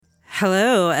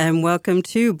Hello, and welcome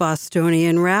to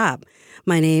Bostonian Rap.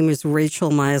 My name is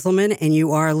Rachel Meiselman, and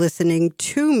you are listening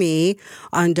to me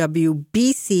on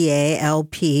WBCA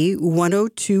LP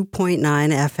 102.9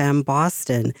 FM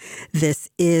Boston. This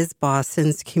is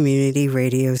Boston's community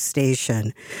radio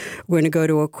station. We're going to go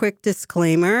to a quick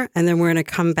disclaimer, and then we're going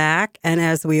to come back, and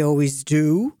as we always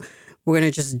do, we're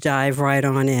going to just dive right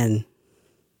on in.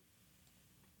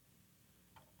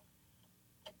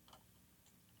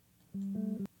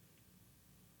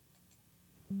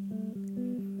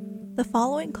 The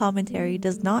following commentary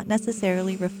does not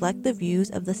necessarily reflect the views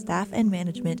of the staff and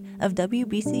management of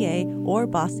WBCA or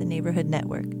Boston Neighborhood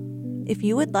Network. If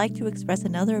you would like to express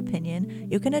another opinion,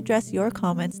 you can address your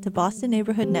comments to Boston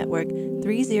Neighborhood Network,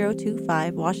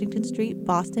 3025 Washington Street,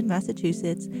 Boston,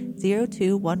 Massachusetts,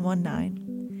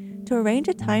 02119. To arrange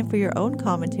a time for your own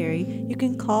commentary, you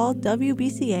can call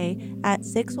WBCA at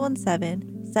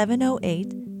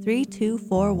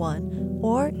 617-708-3241,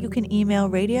 or you can email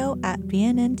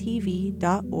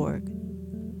radio@bnntv.org.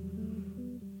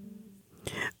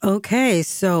 Okay,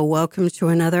 so welcome to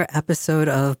another episode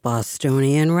of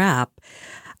Bostonian Rap.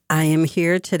 I am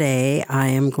here today. I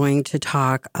am going to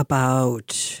talk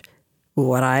about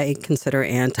what I consider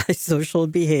antisocial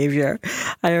behavior.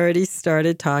 I already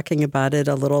started talking about it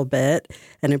a little bit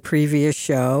in a previous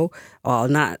show. Well,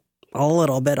 not a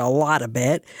little bit, a lot of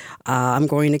it. I'm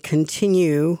going to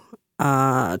continue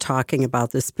talking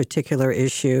about this particular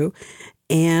issue,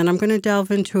 and I'm going to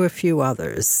delve into a few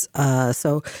others.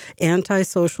 So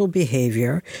antisocial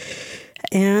behavior,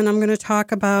 and I'm going to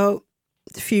talk about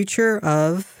the future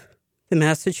of the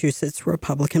Massachusetts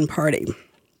Republican Party.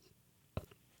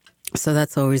 So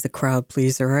that's always a crowd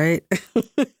pleaser, right?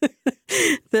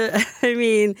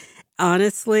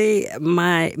 Honestly,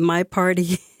 my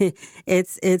party,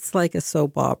 it's like a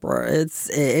soap opera.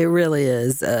 It really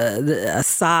is a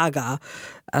saga,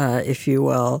 if you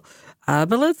will.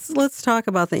 But let's talk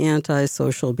about the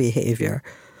antisocial behavior.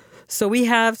 So we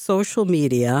have social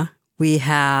media. We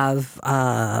have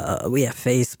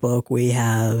Facebook. We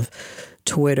have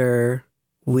Twitter.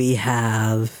 We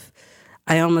have.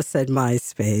 I almost said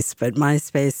MySpace, but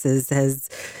MySpace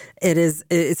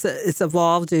it's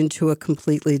evolved into a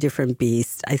completely different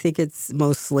beast. I think it's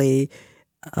mostly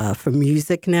for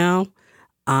music now.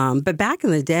 But back in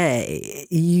the day,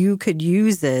 you could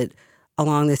use it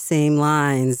along the same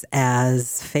lines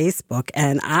as Facebook.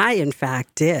 And I, in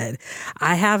fact, did.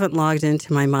 I haven't logged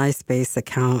into my MySpace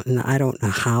account in I don't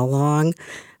know how long.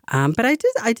 But I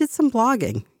did some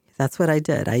blogging. That's what I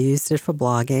did. I used it for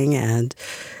blogging, and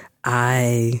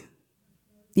I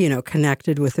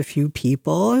connected with a few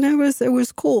people, and it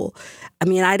was cool. I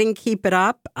mean, I didn't keep it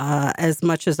up as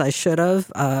much as I should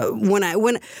have. When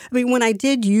I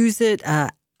did use it,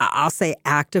 I'll say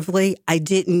actively, I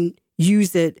didn't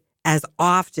use it as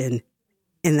often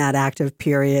in that active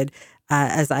period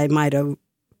as I might have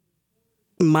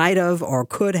or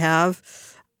could have.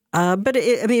 But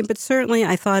certainly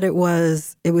I thought it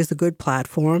was a good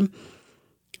platform,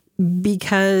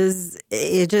 because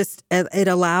it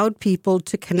allowed people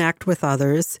to connect with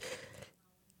others,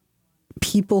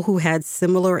 people who had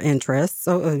similar interests.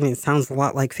 So, it sounds a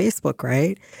lot like Facebook,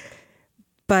 right?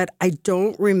 But I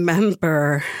don't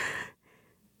remember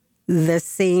the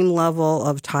same level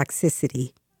of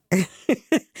toxicity.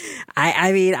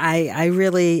 I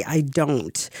really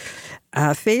don't.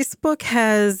 Facebook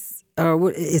has,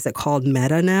 what is it called,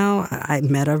 Meta now?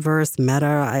 Metaverse,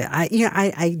 Meta.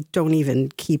 I don't even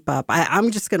keep up.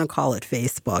 I'm just going to call it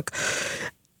Facebook.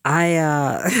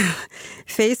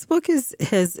 Facebook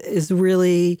is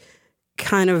really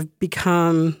kind of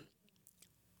become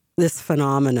this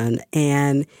phenomenon,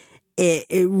 and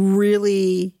it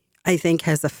really, I think,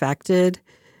 has affected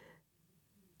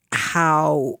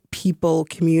how people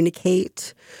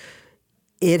communicate.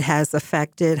 It has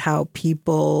affected how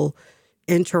people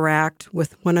interact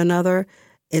with one another.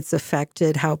 It's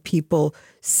affected how people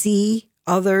see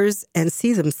others and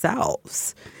see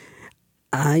themselves.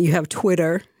 You have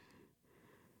Twitter.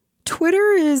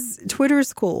 Twitter is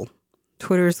cool.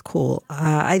 Twitter's cool.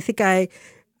 I think I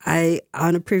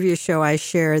on a previous show I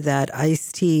shared that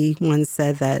Ice-T once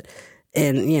said that,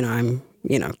 and I'm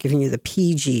giving you the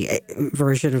PG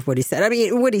version of what he said. I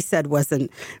mean, what he said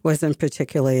wasn't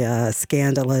particularly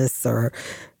scandalous or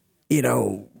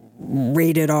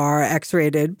rated R,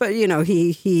 X-rated, but he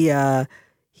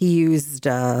used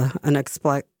an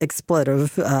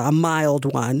expletive, a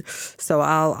mild one. So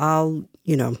I'll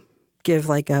give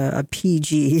like a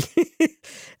PG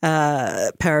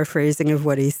paraphrasing of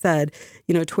what he said.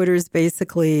 Twitter's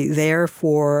basically there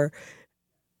for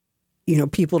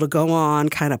people to go on,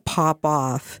 kind of pop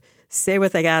off, say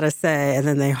what they got to say, and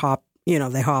then they hop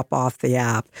they hop off the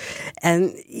app.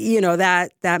 And,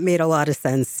 that made a lot of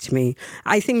sense to me.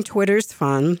 I think Twitter's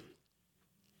fun.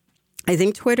 I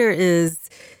think Twitter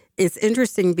it's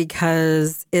interesting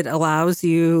because it allows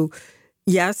you,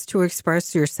 yes, to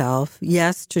express yourself,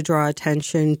 yes, to draw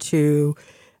attention to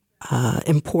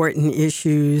important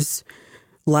issues,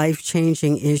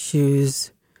 life-changing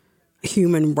issues,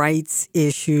 human rights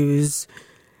issues.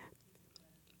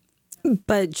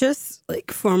 But just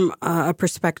like from a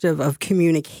perspective of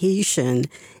communication,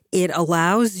 it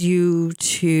allows you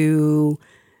to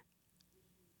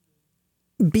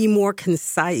be more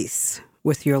concise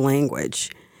with your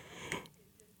language.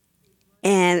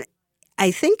 And I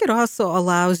think it also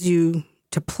allows you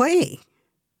to play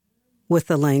with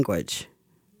the language.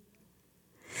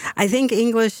 I think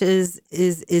English is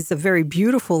a very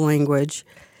beautiful language,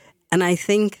 and I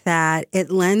think that it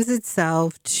lends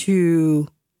itself to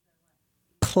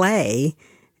play.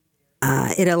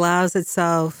 It allows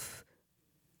itself,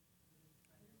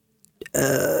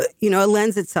 it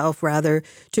lends itself rather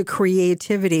to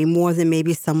creativity more than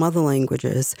maybe some other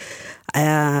languages.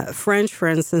 French, for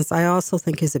instance, I also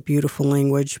think is a beautiful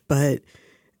language,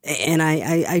 and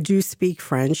I do speak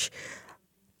French,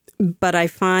 but I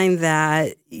find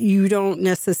that you don't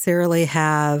necessarily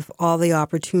have all the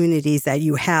opportunities that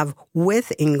you have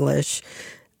with English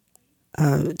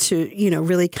to,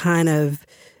 really kind of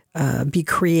be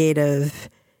creative,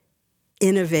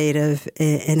 innovative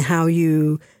in how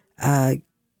you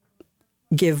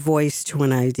give voice to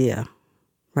an idea,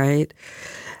 right?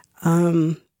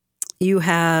 You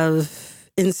have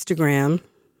Instagram.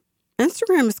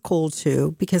 Instagram is cool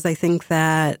too, because I think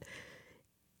that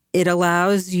it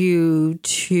allows you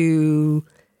to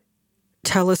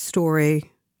tell a story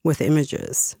with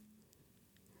images.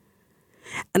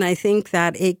 And I think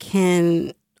that it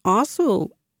can also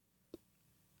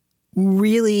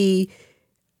really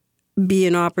be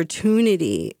an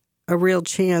opportunity, a real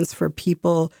chance for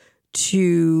people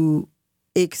to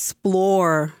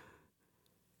explore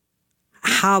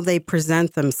how they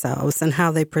present themselves and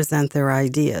how they present their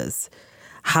ideas,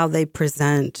 how they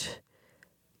present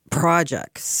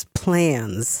projects,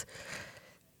 plans,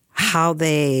 how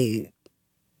they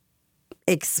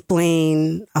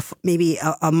explain maybe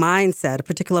a mindset, a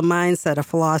particular mindset, a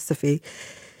philosophy.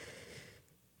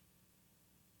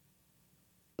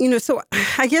 So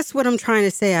I guess what I'm trying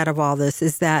to say out of all this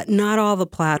is that not all the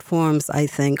platforms, I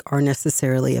think, are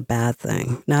necessarily a bad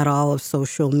thing. Not all of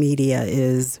social media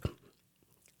is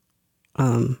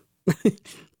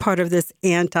part of this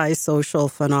antisocial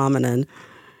phenomenon.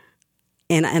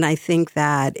 And I think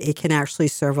that it can actually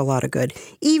serve a lot of good,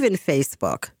 even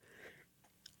Facebook.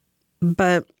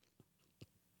 But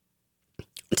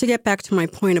to get back to my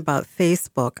point about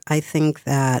Facebook, I think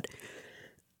that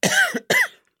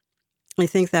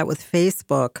with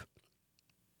Facebook,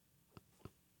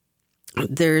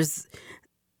 there's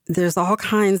all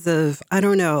kinds of,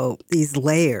 these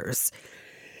layers.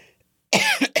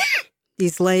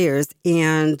 These layers,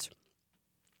 and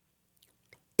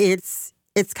it's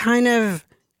kind of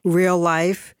real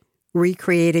life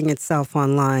recreating itself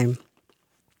online.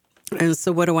 And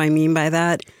so what do I mean by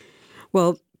that?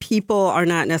 Well, people are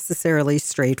not necessarily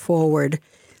straightforward.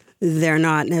 They're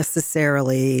not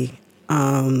necessarily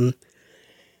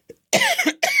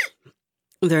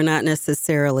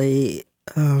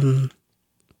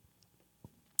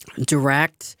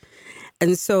direct.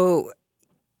 And so,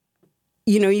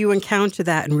 you encounter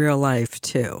that in real life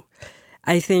too.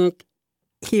 I think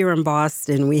here in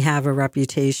Boston, we have a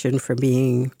reputation for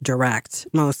being direct,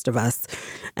 most of us.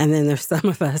 And then there's some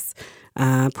of us,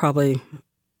 probably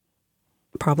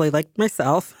like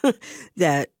myself,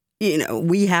 that,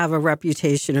 we have a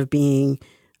reputation of being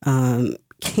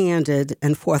candid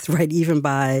and forthright, even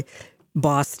by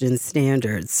Boston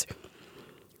standards.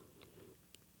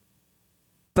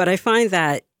 But I find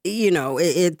that,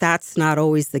 that's not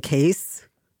always the case.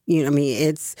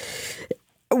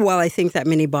 While I think that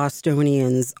many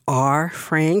Bostonians are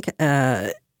frank, not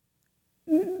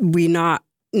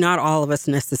all of us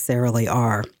necessarily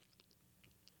are.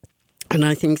 And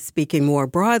I think, speaking more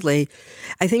broadly,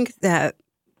 I think that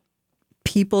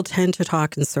people tend to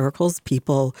talk in circles.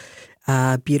 People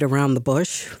beat around the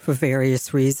bush for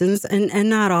various reasons, and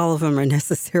not all of them are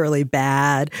necessarily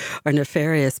bad or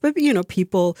nefarious. But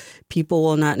people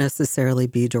will not necessarily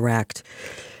be direct.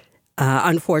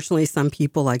 Unfortunately, some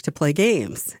people like to play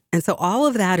games, and so all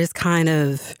of that is kind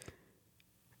of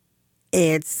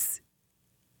it's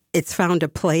found a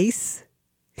place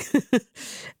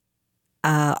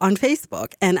on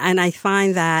Facebook, and I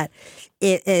find that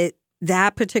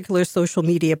that particular social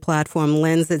media platform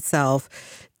lends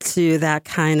itself to that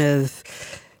kind of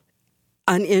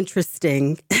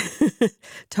uninteresting,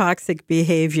 toxic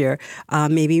behavior,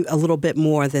 maybe a little bit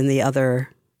more than the other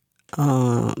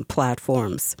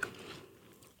platforms.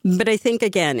 But I think,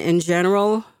 again, in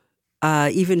general,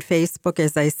 even Facebook,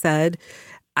 as I said,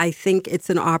 I think it's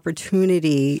an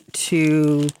opportunity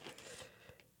to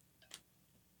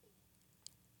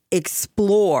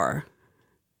explore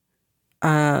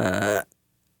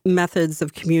methods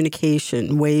of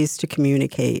communication, ways to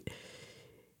communicate.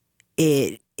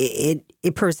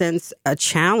 It presents a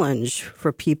challenge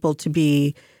for people to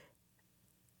be,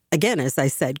 again, as I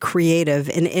said, creative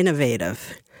and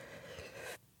innovative.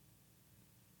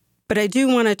 But I do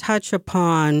want to touch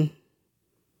upon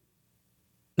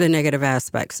the negative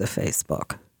aspects of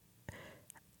Facebook.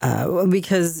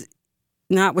 Because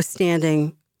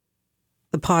notwithstanding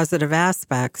the positive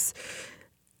aspects,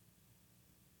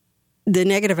 the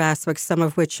negative aspects, some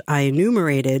of which I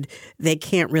enumerated, they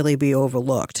can't really be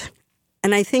overlooked.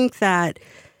 And I think that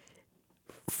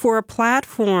for a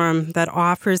platform that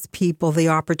offers people the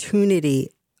opportunity,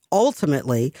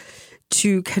 ultimately,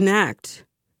 to connect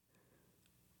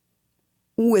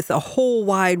with a whole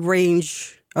wide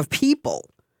range of people,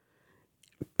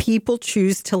 people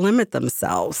choose to limit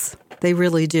themselves. They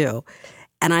really do.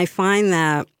 And I find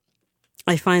that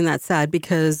sad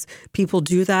because people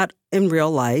do that in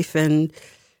real life, and,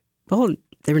 well,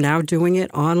 they're now doing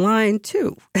it online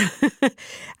too.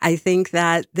 I think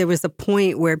that there was a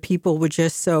point where people were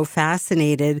just so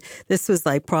fascinated. This was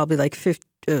probably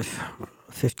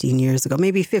 15 years ago,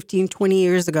 maybe 15, 20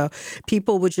 years ago.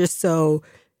 People were just so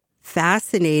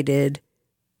fascinated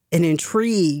and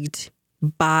intrigued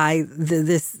by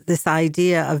this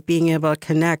idea of being able to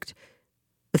connect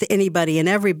with anybody and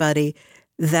everybody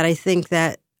that I think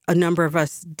that a number of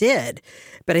us did.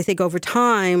 But I think over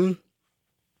time,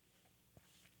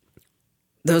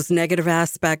 those negative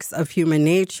aspects of human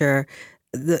nature,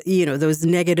 those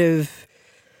negative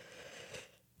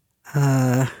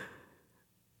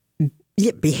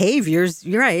behaviors,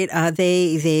 you're right,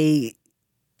 they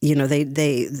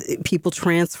people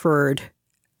transferred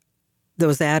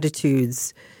those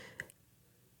attitudes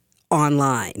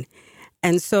online.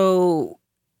 And so,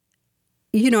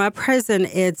 at present,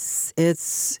 it's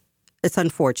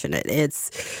unfortunate.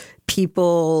 It's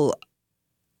people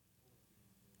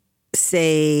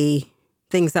say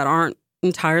things that aren't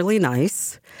entirely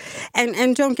nice.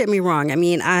 And don't get me wrong. I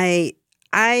mean, I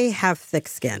have thick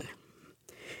skin.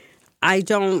 I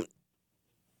don't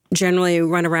generally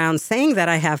run around saying that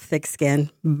I have thick skin,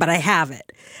 but I have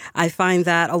it. I find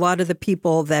that a lot of the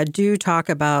people that do talk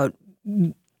about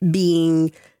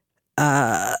being,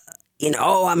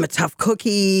 I'm a tough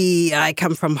cookie, I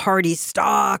come from hearty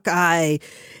stock, I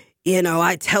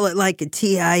tell it like a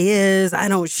TI is, I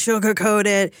don't sugarcoat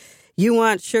it. You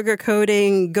want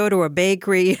sugarcoating, go to a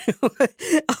bakery,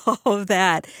 all of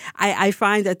that. I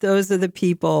find that those are the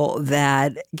people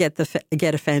that get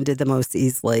offended the most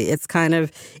easily. It's kind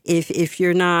of, if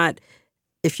you're not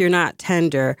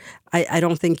tender, I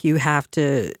don't think you have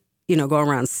to, go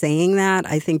around saying that.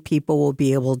 I think people will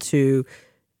be able to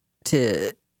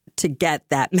get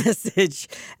that message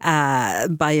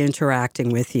by interacting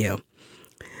with you.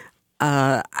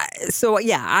 So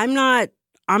yeah,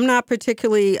 I'm not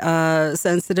particularly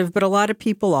sensitive, but a lot of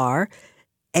people are,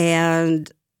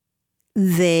 and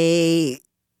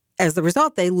as a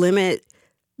result, they limit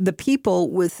the people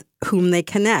with whom they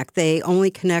connect. They only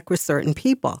connect with certain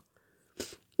people.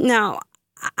 Now,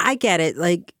 I get it,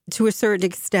 to a certain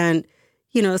extent.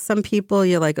 Some people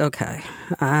you're like, okay,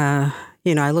 I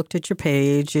looked at your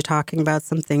page. You're talking about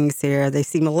some things here. They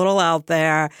seem a little out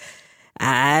there.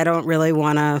 I don't really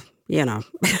want to.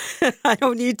 I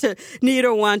don't need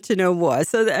or want to know more.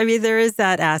 So, I mean, there is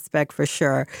that aspect for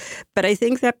sure. But I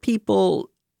think that people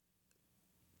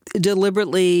they're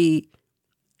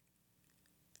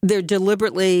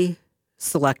deliberately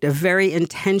selective, very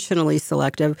intentionally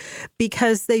selective,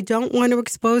 because they don't want to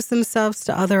expose themselves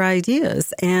to other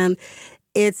ideas. And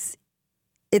it's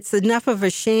enough of a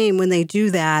shame when they do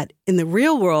that in the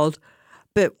real world,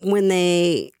 but when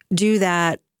they do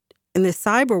that in the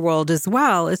cyber world as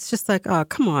well, it's just like, oh,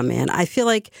 come on, man. I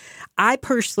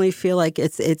personally feel like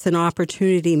it's an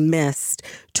opportunity missed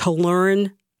to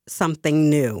learn something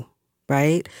new,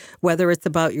 right? Whether it's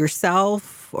about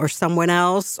yourself or someone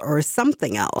else or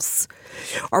something else.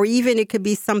 Or even it could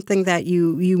be something that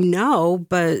you know,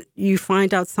 but you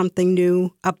find out something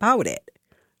new about it.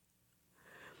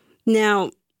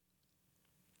 Now,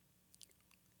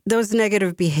 those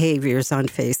negative behaviors on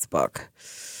Facebook,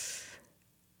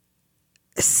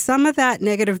 some of that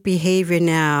negative behavior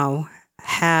now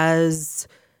has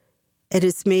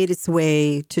made its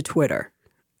way to Twitter.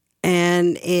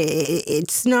 And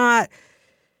it's not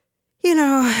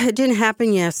it didn't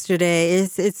happen yesterday.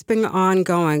 It's been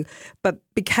ongoing. But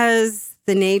because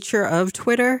the nature of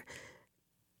Twitter,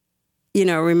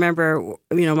 remember,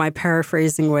 my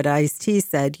paraphrasing what Ice-T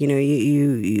said,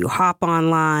 you hop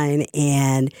online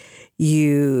and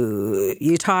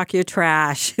you talk your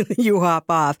trash, you hop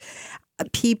off.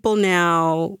 People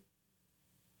now,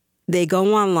 they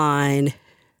go online,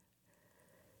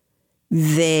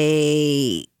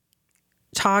 they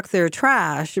talk their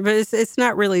trash, but it's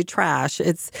not really trash.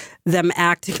 It's them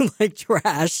acting like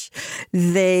trash.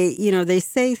 They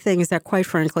say things that quite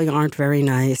frankly aren't very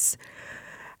nice.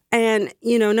 And,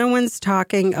 no one's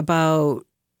talking about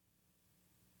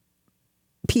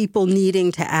people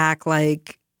needing to act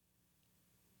like,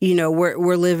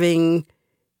 we're living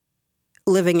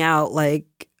out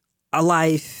like a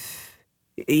life,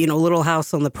 Little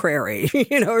House on the Prairie,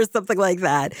 or something like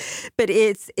that. But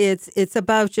it's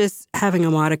about just having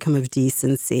a modicum of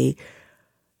decency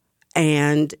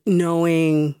and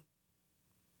knowing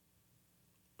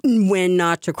when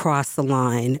not to cross the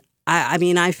line.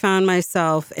 I found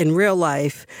myself in real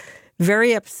life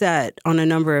very upset on a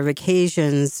number of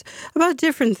occasions about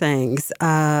different things.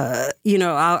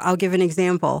 I'll give an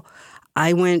example.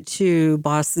 I went to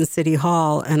Boston City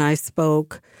Hall and I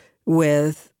spoke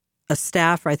with a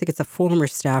staffer, I think it's a former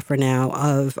staffer now,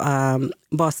 of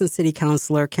Boston City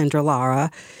Councilor Kendra Lara.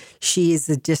 She is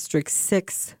the District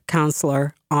 6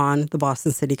 councilor on the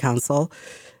Boston City Council.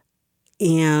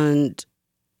 And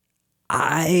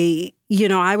I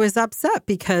was upset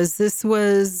because this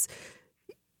was,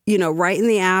 right in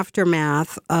the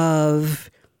aftermath of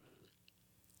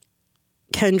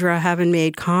Kendra having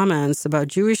made comments about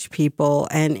Jewish people,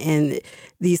 and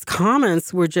these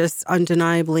comments were just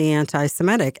undeniably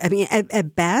anti-Semitic.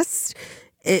 At best,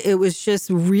 it was just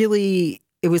really,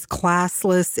 it was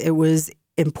classless, it was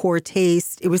in poor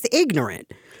taste, it was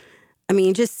ignorant.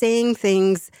 Just saying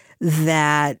things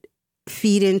that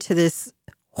feed into this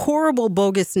horrible,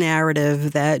 bogus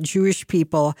narrative that Jewish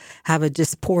people have a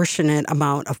disproportionate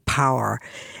amount of power.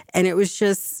 And it was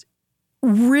just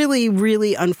really,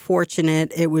 really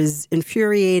unfortunate. It was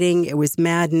infuriating. It was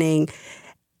maddening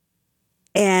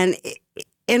and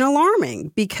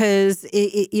alarming because,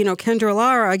 Kendra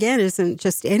Lara, again, isn't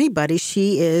just anybody.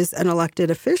 She is an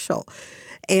elected official.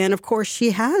 And, of course,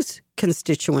 she has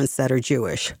constituents that are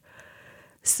Jewish.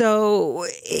 So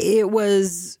it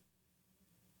was,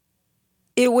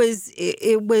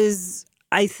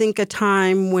 I think, a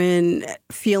time when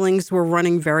feelings were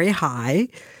running very high.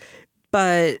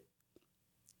 But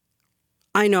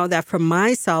I know that for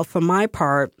myself, for my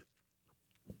part,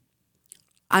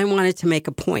 I wanted to make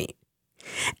a point.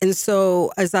 And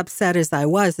so as upset as I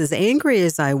was, as angry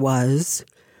as I was,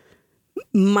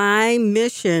 my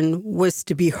mission was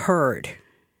to be heard.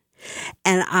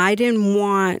 And I didn't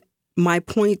want my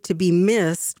point to be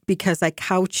missed because I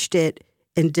couched it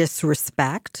in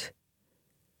disrespect,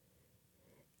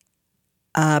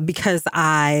 because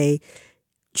I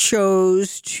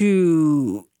chose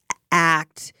to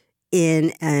act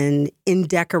in an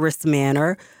indecorous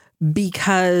manner,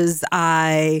 because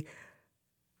I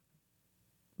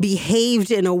behaved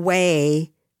in a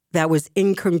way that was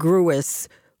incongruous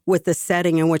with the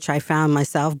setting in which I found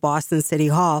myself, Boston City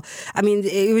Hall.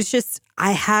 It was just,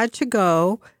 I had to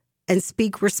go and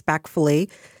speak respectfully,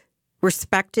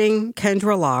 respecting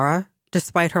Kendra Lara,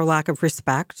 despite her lack of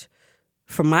respect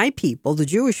for my people, the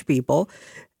Jewish people,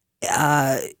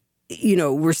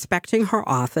 respecting her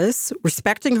office,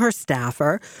 respecting her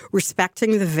staffer,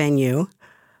 respecting the venue.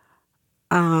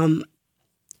 And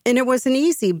it wasn't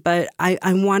easy, but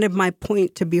I wanted my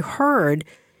point to be heard.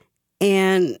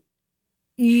 And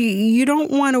you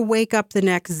don't want to wake up the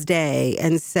next day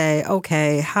and say,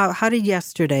 okay, how did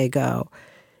yesterday go?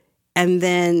 And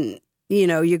then,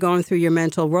 you're going through your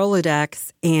mental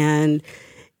Rolodex and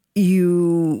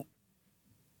you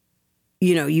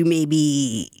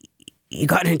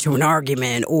got into an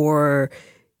argument, or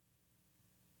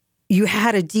you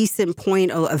had a decent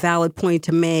point, a valid point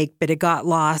to make, but it got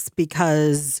lost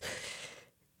because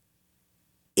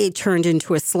it turned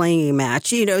into a slanging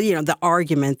match. The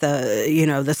argument,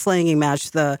 the slanging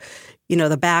match, the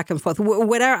back and forth,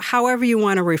 whatever, however you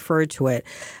want to refer to it.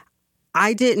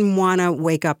 I didn't want to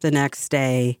wake up the next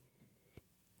day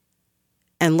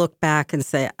and look back and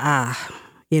say, I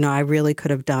really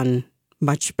could have done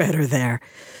much better there.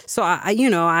 So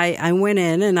I went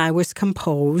in and I was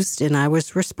composed and I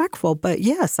was respectful, but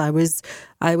yes, I was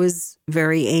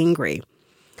very angry.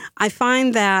 I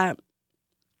find that,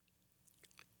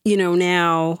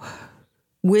 now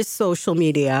with social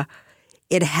media,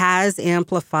 it has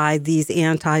amplified these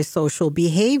antisocial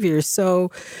behaviors. So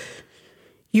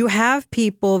you have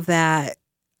people that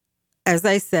as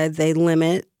I said, they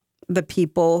limit the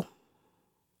people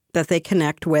that they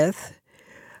connect with.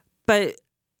 But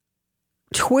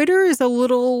Twitter is a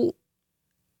little,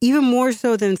 even more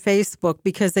so than Facebook,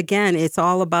 because again, it's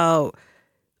all about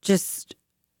just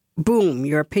boom,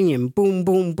 your opinion, boom,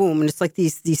 boom, boom. And it's like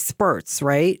these spurts,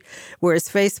 right? Whereas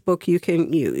Facebook, you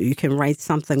can write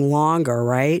something longer,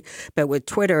 right? But with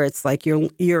Twitter, it's like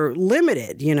you're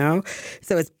limited, you know?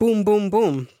 So it's boom, boom,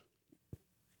 boom.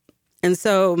 And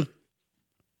so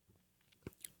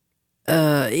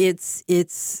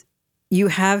it's you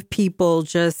have people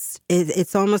just,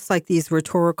 it's almost like these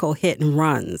rhetorical hit and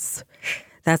runs.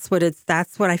 That's what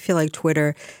I feel like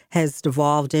Twitter has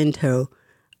devolved into.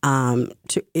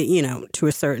 To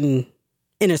a certain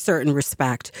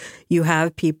respect. You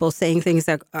have people saying things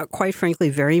that are, quite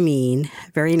frankly, very mean,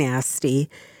 very nasty.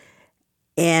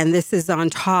 And this is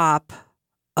on top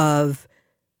of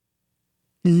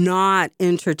not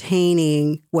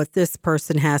entertaining what this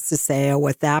person has to say or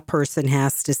what that person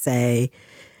has to say.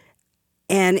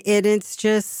 And it's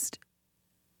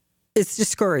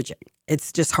discouraging.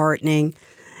 It's disheartening.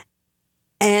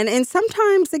 And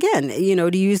sometimes, again,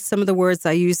 to use some of the words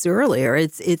I used earlier,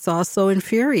 it's also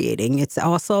infuriating. It's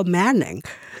also maddening.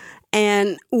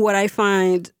 And what I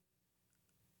find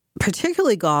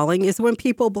particularly galling is when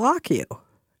people block you.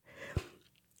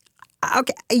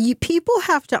 Okay, people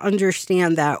have to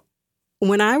understand that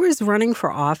when I was running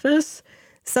for office,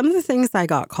 some of the things I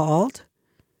got called,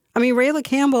 Rayla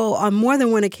Campbell on more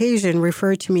than one occasion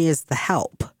referred to me as the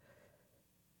help.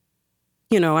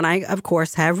 And I, of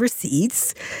course, have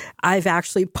receipts. I've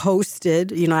actually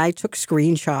posted, I took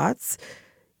screenshots,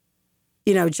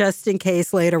 just in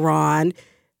case later on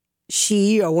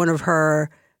she or one of her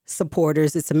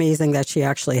supporters, it's amazing that she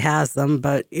actually has them,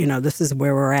 but, this is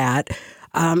where we're at,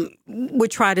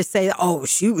 would try to say, oh,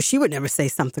 she would never say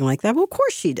something like that. Well, of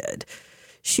course she did.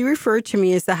 She referred to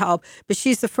me as the help, but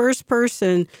she's the first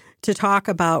person to talk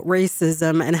about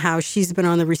racism and how she's been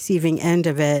on the receiving end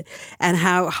of it and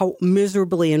how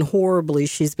miserably and horribly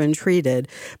she's been treated.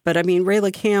 But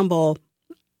Rayla Campbell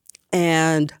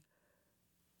and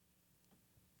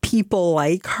people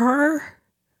like her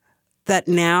that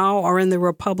now are in the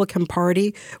Republican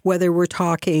Party, whether we're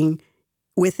talking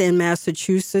within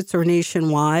Massachusetts or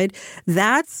nationwide,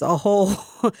 that's a whole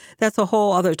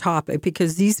other topic,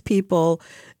 because these people,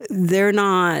 they're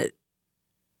not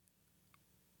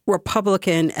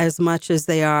Republican as much as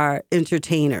they are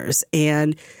entertainers.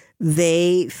 And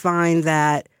they find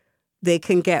that they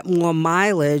can get more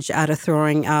mileage out of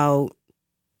throwing out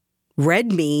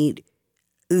red meat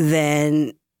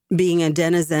than being a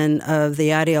denizen of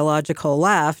the ideological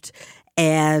left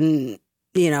and,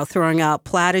 throwing out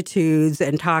platitudes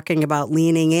and talking about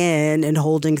leaning in and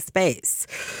holding space.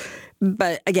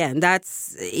 But again,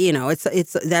 that's,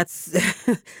 that's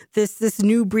this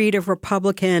new breed of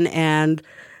Republican, and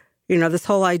this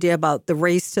whole idea about the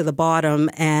race to the bottom,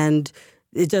 and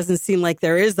it doesn't seem like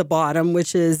there is a bottom,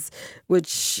 which is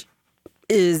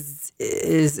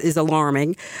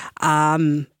alarming,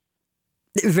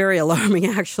 very alarming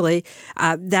actually.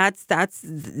 That's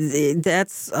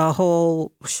a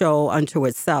whole show unto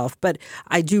itself. But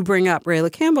I do bring up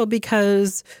Rayla Campbell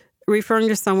because referring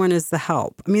to someone as the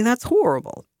help, that's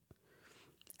horrible.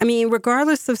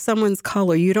 Regardless of someone's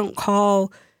color, you don't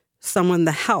call someone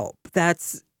the help.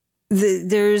 It's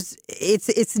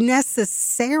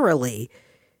necessarily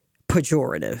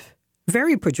pejorative,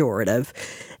 very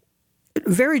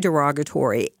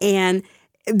derogatory, and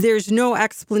there's no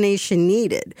explanation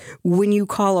needed. When you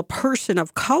call a person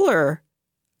of color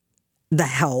the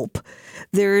help,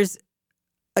 there's,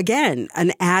 again,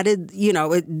 an added,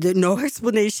 no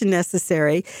explanation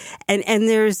necessary, and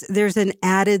there's an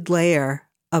added layer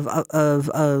of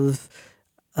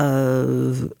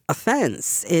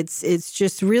offense. It's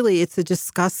just really, it's a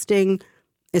disgusting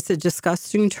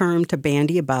term to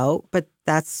bandy about, but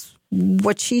that's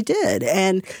what she did.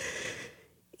 And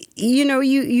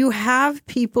you have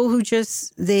people who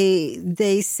just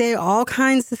they say all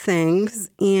kinds of things,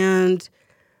 and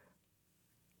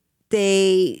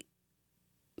they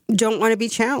don't want to be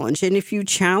challenged. And if you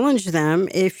challenge them,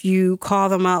 if you call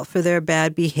them out for their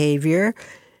bad behavior,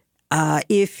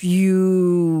 if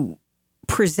you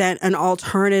present an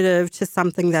alternative to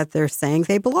something that they're saying,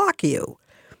 they block you.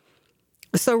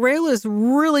 So Rayla's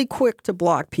really quick to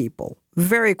block people.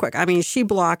 Very quick. She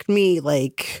blocked me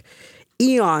like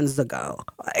eons ago,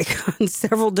 like on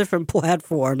several different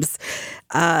platforms.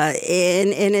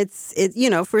 And it's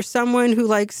for someone who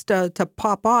likes to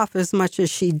pop off as much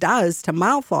as she does, to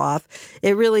mouth off,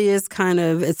 it really is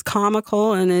it's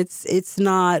comical, and it's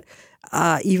not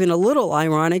even a little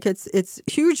ironic. It's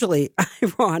hugely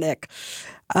ironic.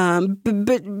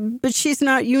 But she's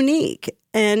not unique.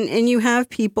 And you have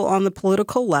people on the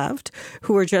political left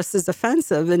who are just as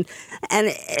offensive. And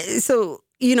so,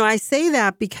 I say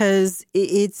that because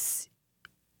it's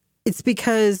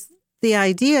because the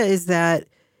idea is that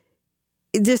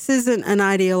this isn't an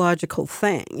ideological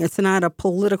thing. It's not a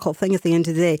political thing at the end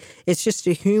of the day. It's just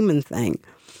a human thing.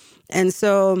 And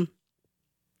so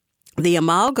the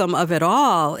amalgam of it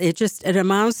all, it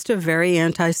amounts to very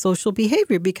antisocial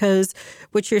behavior, because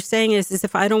what you're saying is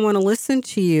if I don't want to listen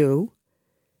to you,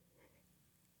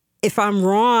 if I'm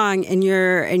wrong and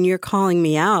you're calling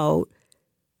me out,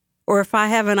 or if I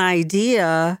have an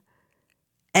idea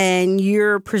and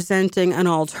you're presenting an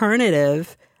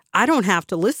alternative, I don't have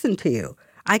to listen to you.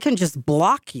 I can just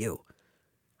block you.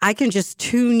 I can just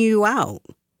tune you out.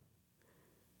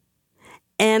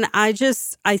 And I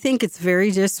think it's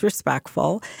very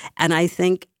disrespectful. And I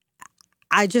think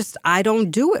I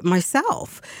don't do it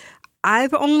myself.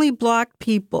 I've only blocked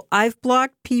people. I've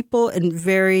blocked people in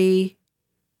very,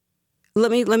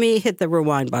 let me hit the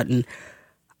rewind button.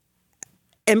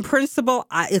 In principle,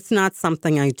 it's not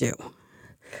something I do.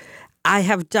 I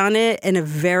have done it in a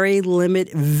very,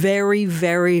 very,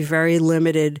 very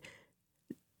limited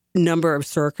number of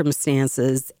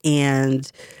circumstances.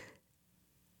 And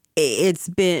it's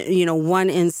been, one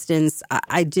instance,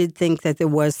 I did think that there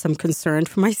was some concern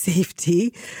for my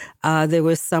safety. There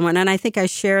was someone, and I think I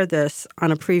shared this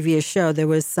on a previous show, there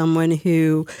was someone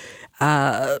who,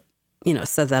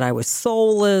 said that I was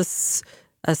soulless,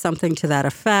 something to that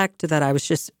effect, that I was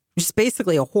just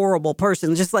basically a horrible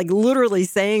person, just like literally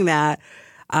saying that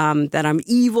I'm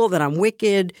evil, that I'm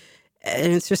wicked.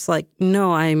 And it's just like,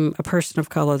 no, I'm a person of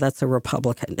color that's a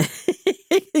Republican.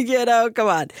 Come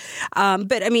on.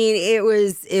 But I mean, it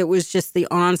was just, the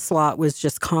onslaught was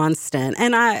just constant.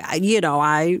 And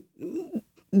I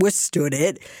withstood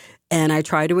it, and I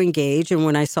tried to engage. And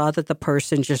when I saw that the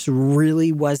person just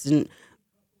really wasn't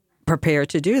prepared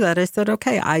to do that, I said,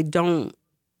 okay, I don't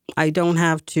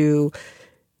have to.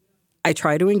 I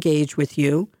try to engage with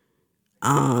you.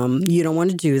 You don't want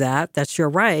to do that. That's your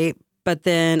right. But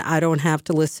then I don't have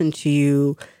to listen to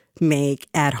you make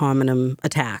ad hominem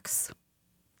attacks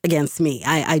against me.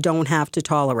 I don't have to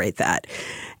tolerate that.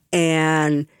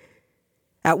 And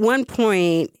at one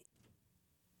point,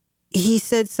 he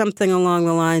said something along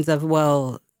the lines of,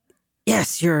 well,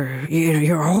 yes, you're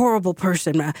a horrible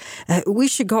person. We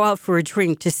should go out for a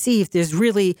drink to see if there's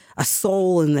really a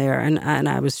soul in there. And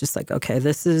I was just like, okay,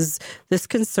 this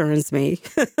concerns me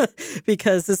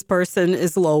because this person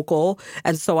is local.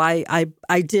 And so I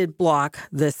did block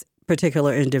this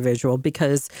particular individual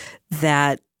because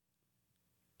that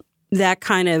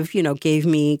kind of, gave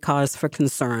me cause for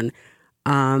concern.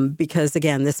 Because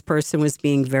again, this person was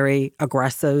being very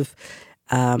aggressive,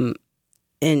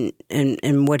 in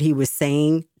what he was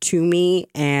saying to me,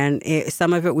 and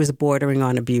some of it was bordering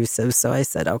on abusive. So I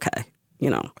said, okay,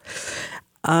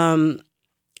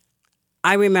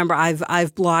 I remember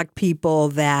I've blocked people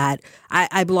that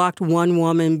I blocked one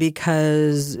woman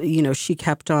because she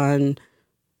kept on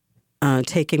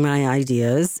taking my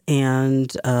ideas,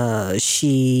 and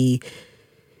she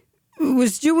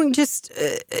was doing just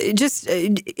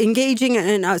engaging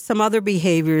in some other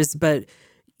behaviors, but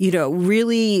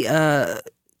really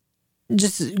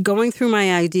just going through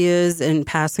my ideas and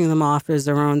passing them off as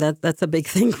their own, that's a big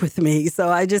thing with me. So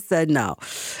I just said no.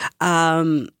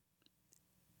 But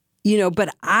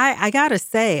I got to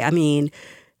say, I mean,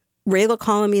 Rayla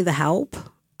calling me the help,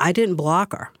 I didn't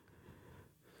block her.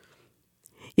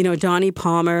 Donnie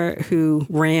Palmer, who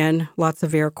ran, lots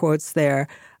of air quotes there,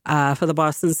 for the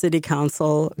Boston City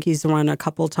Council. He's run a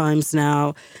couple times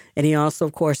now. And he also,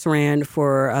 of course, ran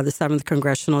for the 7th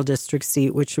Congressional District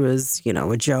seat, which was,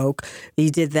 a joke. He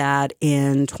did that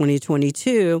in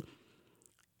 2022.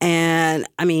 And,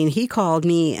 I mean, he called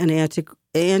me an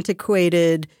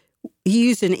antiquated, he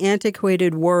used an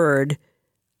antiquated word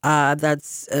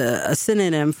that's a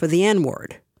synonym for the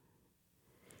N-word.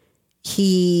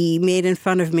 He made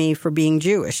fun of me for being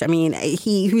Jewish. I mean,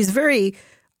 he was very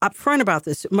upfront about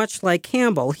this, much like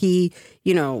Campbell. He,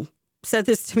 said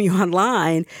this to me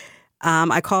online.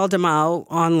 I called him out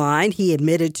online. He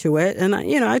admitted to it. And,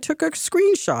 I took a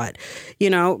screenshot,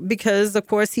 because, of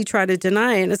course, he tried to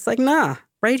deny it. And it's like, nah,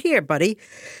 right here, buddy.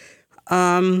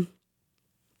 I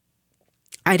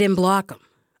didn't block him.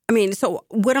 I mean, so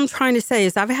what I'm trying to say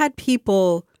is I've had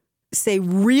people say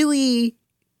really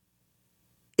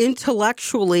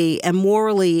intellectually and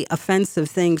morally offensive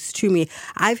things to me.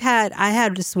 I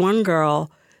had this one girl,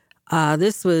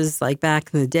 this was like back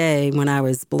in the day when I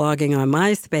was blogging on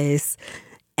MySpace,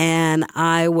 and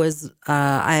there was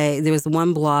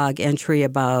one blog entry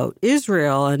about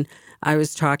Israel, and I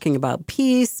was talking about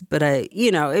peace, but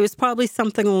it was probably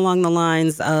something along the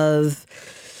lines of,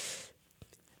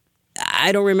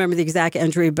 I don't remember the exact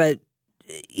entry, but,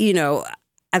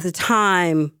 at the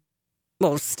time,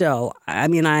 well, still,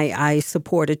 I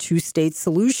support a two-state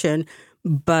solution,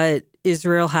 but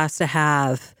Israel has to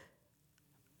have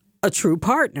a true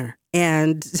partner.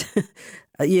 And,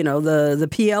 the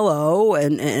PLO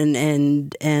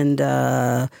and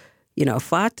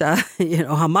Fatah,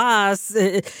 Hamas,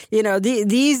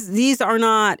 these are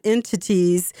not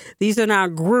entities. These are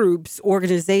not groups,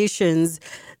 organizations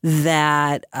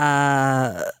that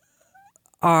are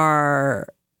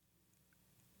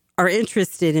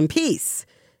interested in peace.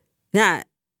 Not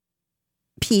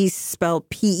peace spelled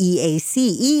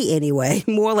P-E-A-C-E anyway,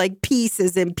 more like peace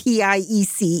as in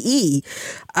P-I-E-C-E.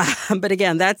 But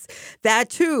again, that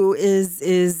too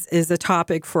is a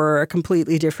topic for a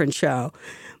completely different show.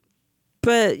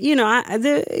 But,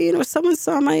 someone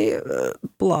saw my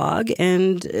blog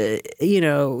and,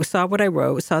 saw what I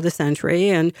wrote, saw this entry,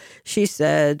 and she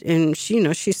said, and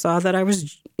she saw that I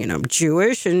was,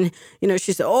 Jewish, and,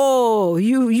 she said, oh,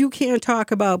 you can't talk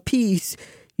about peace.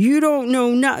 You don't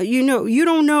know, you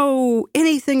don't know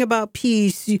anything about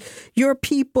peace. Your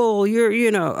people,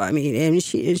 and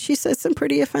she said some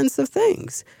pretty offensive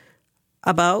things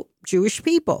about Jewish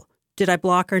people. Did I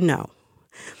block her? No.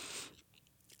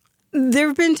 There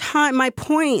have been times, my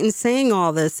point in saying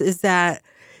all this is that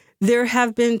there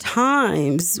have been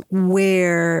times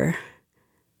where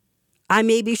I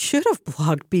maybe should have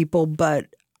blocked people, but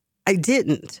I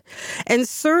didn't. And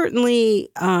certainly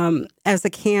as a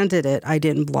candidate, I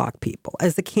didn't block people.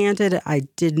 As a candidate, I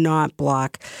did not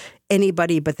block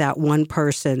anybody but that one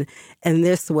person. And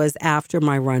this was after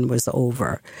my run was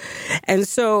over. And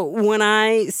so when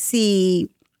I see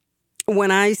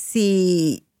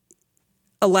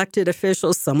elected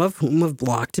officials, some of whom have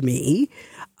blocked me,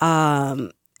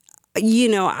 I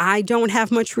don't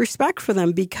have much respect for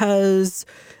them because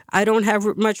I don't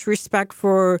have much respect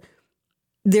for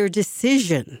their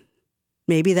decision.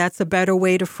 Maybe that's a better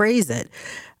way to phrase it.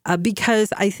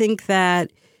 Because I think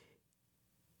that,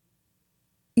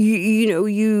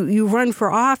 you run for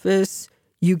office,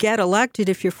 you get elected.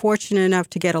 If you're fortunate enough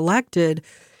to get elected,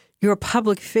 you're a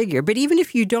public figure. But even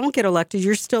if you don't get elected,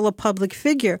 you're still a public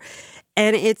figure.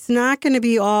 And it's not going to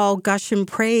be all gush and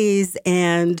praise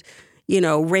and,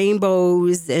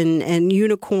 rainbows and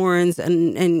unicorns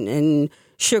and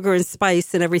sugar and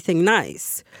spice and everything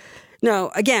nice.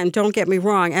 No, again, don't get me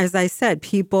wrong. As I said,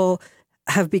 people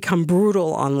have become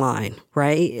brutal online,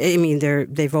 right? I mean,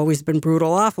 they've always been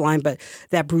brutal offline, but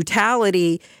that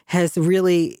brutality has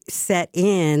really set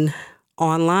in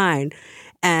online.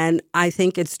 And I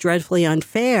think it's dreadfully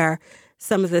unfair,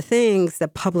 some of the things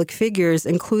that public figures,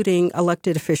 including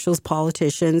elected officials,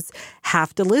 politicians,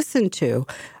 have to listen to.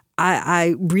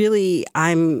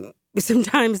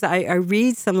 Sometimes I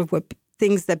read some of what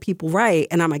things that people write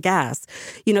and I'm aghast.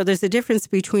 There's a difference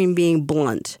between being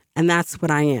blunt, and that's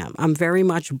what I am. I'm very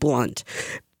much blunt,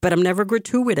 but I'm never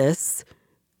gratuitous.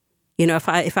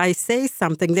 If I say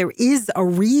something, there is a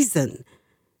reason,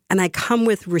 and I come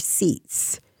with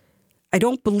receipts. I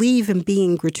don't believe in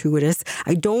being gratuitous.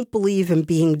 I don't believe in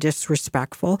being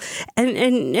disrespectful.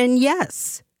 And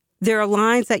yes, there are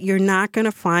lines that you're not going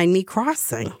to find me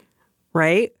crossing,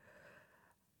 right?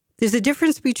 There's a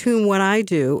difference between what I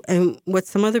do and what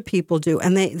some other people do,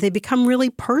 and they become really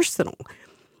personal.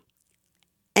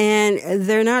 And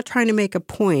they're not trying to make a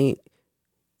point.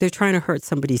 They're trying to hurt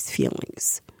somebody's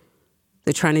feelings.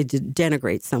 They're trying to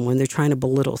denigrate someone. They're trying to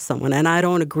belittle someone. And I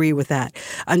don't agree with that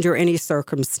under any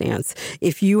circumstance.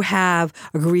 If you have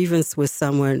a grievance with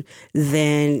someone,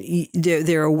 then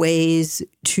there are ways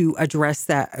to address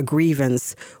that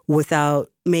grievance without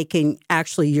making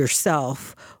actually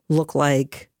yourself look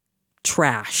like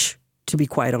trash, to be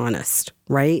quite honest,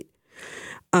 right?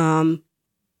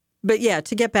 But yeah,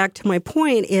 to get back to my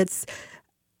point,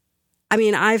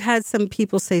 I've had some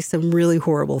people say some really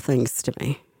horrible things to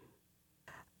me.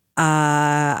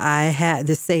 I had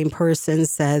the same person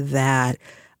said that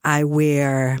I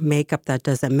wear makeup that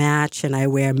doesn't match and I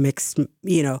wear mixed,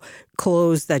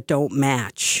 clothes that don't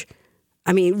match.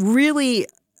 Really,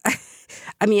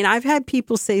 I've had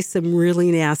people say some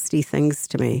really nasty things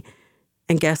to me.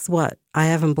 And guess what? I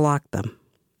haven't blocked them.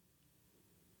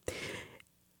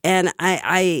 And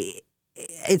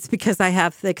it's because I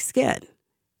have thick skin,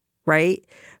 right?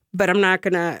 But I'm not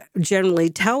going to generally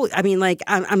tell.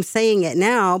 I'm saying it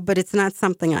now, but it's not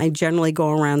something I generally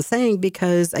go around saying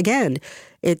because, again,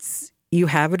 it's you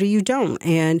have it or you don't.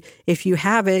 And if you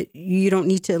have it, you don't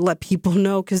need to let people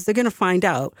know because they're going to find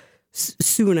out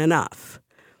soon enough.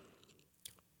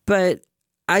 But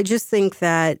I just think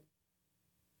that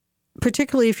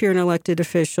particularly if you're an elected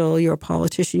official, you're a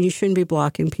politician, you shouldn't be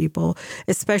blocking people,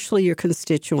 especially your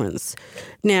constituents.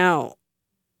 Now,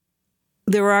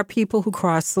 there are people who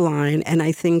cross the line, and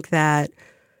I think that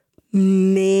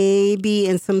maybe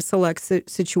in some select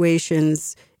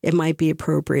situations it might be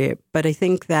appropriate. But I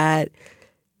think that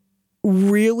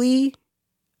really,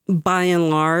 by and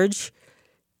large,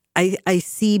 I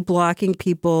see blocking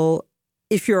people,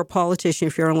 if you're a politician,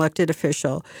 if you're an elected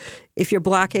official, if you're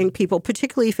blocking people,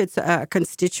 particularly if it's a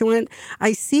constituent,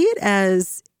 I see it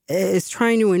as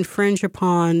trying to infringe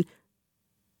upon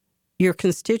your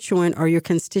constituent or your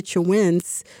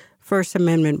constituents' First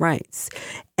Amendment rights.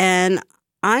 And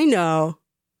I know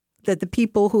that the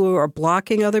people who are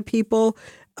blocking other people,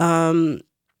 and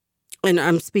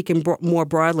I'm speaking more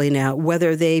broadly now,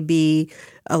 whether they be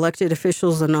elected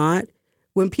officials or not,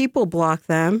 when people block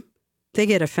them, they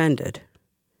get offended.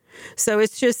 So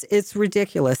it's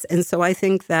ridiculous. And so I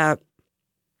think that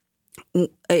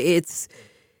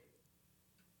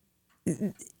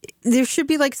there should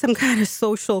be like some kind of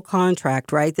social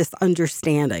contract, right? This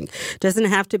understanding. Doesn't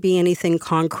have to be anything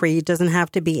concrete, doesn't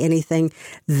have to be anything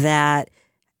that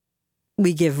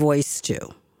we give voice to.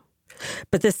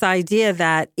 But this idea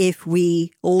that if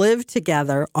we live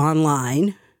together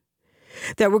online,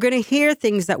 that we're going to hear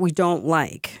things that we don't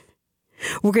like.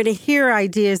 We're going to hear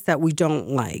ideas that we don't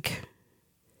like.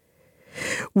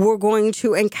 We're going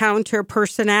to encounter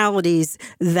personalities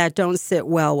that don't sit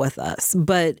well with us.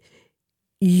 But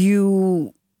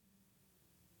you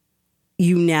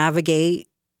navigate,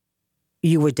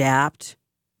 you adapt,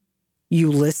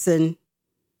 you listen,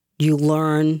 you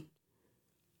learn,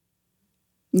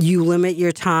 you limit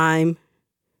your time.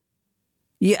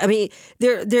 There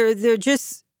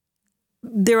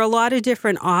are a lot of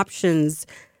different options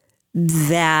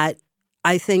that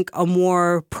I think are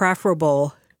more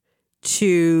preferable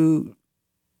to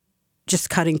just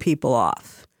cutting people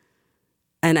off.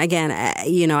 And again,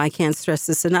 I can't stress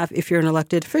this enough. If you're an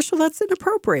elected official, that's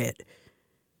inappropriate.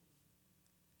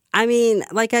 I mean,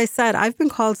 like I said, I've been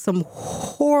called some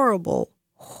horrible,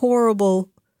 horrible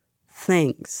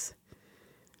things.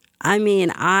 I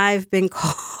mean, I've been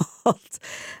called,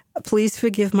 please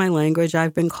forgive my language,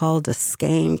 I've been called a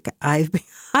skank. I've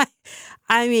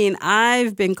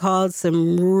been called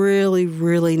some really,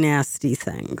 really nasty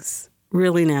things.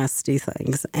 Really nasty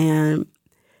things. And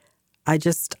I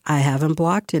haven't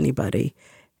blocked anybody.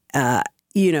 When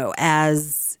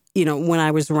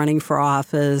I was running for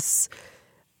office,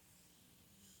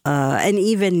 and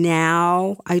even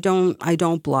now, I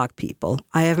don't block people.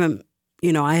 I haven't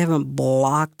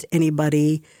blocked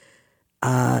anybody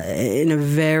in a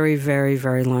very, very,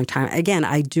 very long time. Again,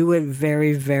 I do it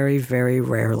very, very, very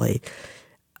rarely,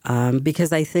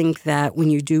 because I think that when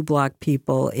you do block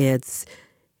people,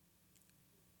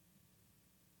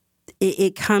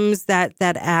 it comes that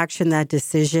action, that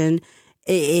decision,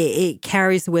 it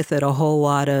carries with it a whole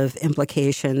lot of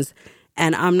implications,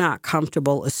 and I'm not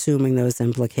comfortable assuming those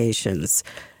implications.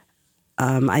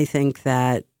 I think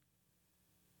that,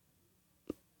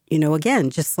 again,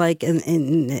 just like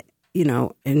in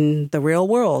the real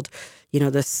world,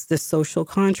 this social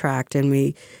contract, and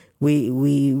we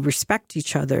respect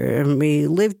each other and we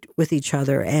live with each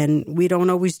other, and we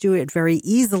don't always do it very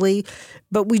easily,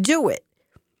 but we do it.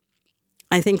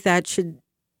 I think that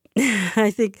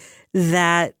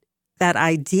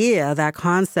idea, that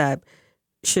concept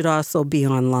should also be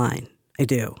online. I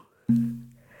do.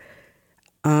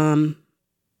 And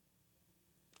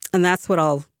that's what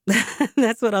I'll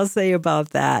say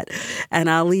about that. And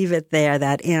I'll leave it there,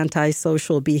 that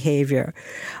antisocial behavior.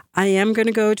 I am going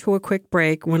to go to a quick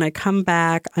break. When I come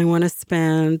back, I want to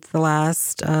spend the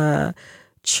last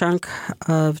chunk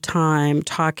of time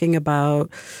talking about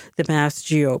the Mass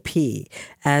GOP.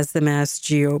 As the Mass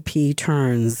GOP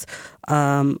turns,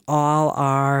 all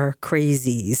our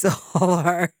crazies,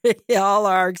 all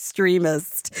our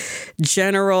extremists,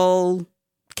 general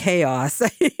chaos.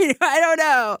 I don't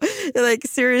know. Like,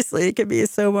 seriously, it could be a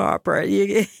soap opera.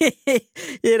 It's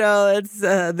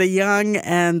the young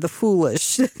and the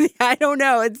foolish. I don't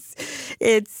know.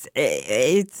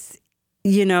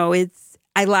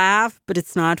 I laugh, but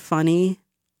it's not funny.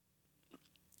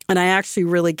 And I actually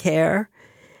really care.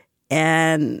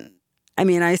 And I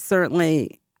mean, I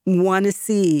certainly want to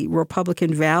see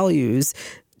Republican values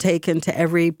taken to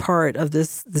every part of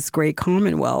this great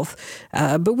Commonwealth.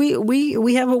 But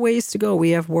we have a ways to go.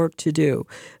 We have work to do.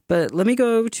 But let me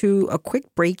go to a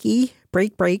quick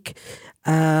break.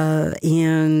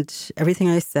 And everything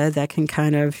I said that can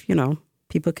kind of,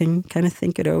 people can kind of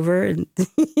think it over and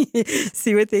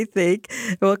see what they think.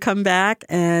 We'll come back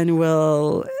and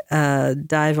we'll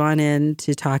dive on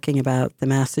into talking about the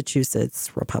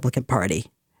Massachusetts Republican Party.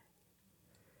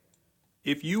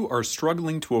 If you are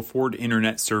struggling to afford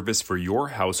internet service for your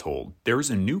household, there's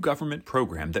a new government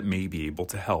program that may be able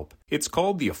to help. It's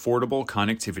called the Affordable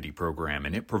Connectivity Program,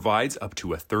 and it provides up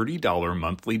to a $30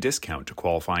 monthly discount to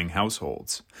qualifying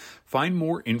households. Find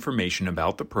more information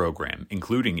about the program,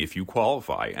 including if you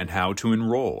qualify and how to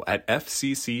enroll at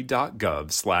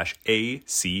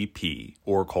fcc.gov/ACP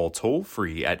or call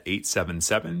toll-free at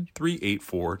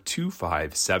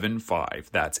 877-384-2575.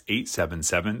 That's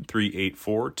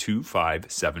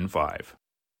 877-384-2575.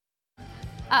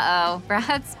 Uh-oh,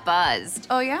 Brad's buzzed.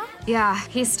 Oh, yeah? Yeah,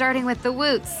 he's starting with the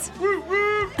woots.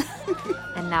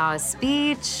 And now a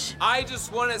speech. I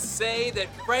just want to say that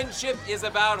friendship is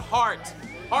about heart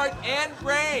and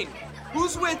brain.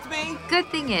 Who's with me? Good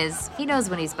thing is, he knows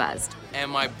when he's buzzed. And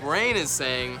my brain is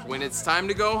saying, when it's time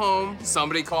to go home,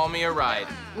 somebody call me a ride.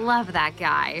 Love that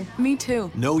guy. Me too.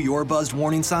 Know your buzzed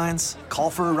warning signs? Call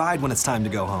for a ride when it's time to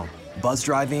go home. Buzz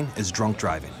driving is drunk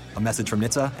driving. A message from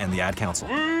NHTSA and the Ad Council.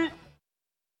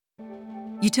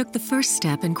 You took the first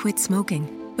step and quit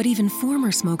smoking, but even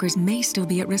former smokers may still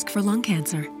be at risk for lung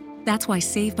cancer. That's why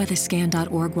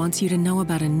SaveByTheScan.org wants you to know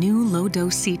about a new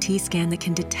low-dose CT scan that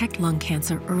can detect lung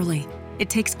cancer early.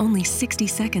 It takes only 60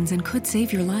 seconds and could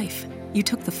save your life. You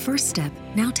took the first step,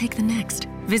 now take the next.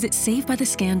 Visit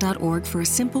SaveByTheScan.org for a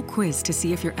simple quiz to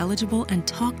see if you're eligible and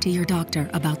talk to your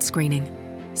doctor about screening.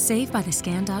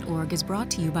 SaveByTheScan.org is brought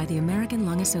to you by the American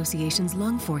Lung Association's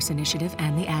Lung Force Initiative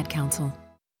and the Ad Council.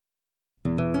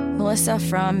 Melissa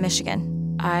from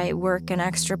Michigan. I work an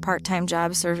extra part-time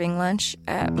job serving lunch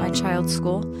at my child's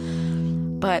school,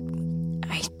 but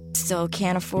I still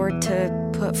can't afford to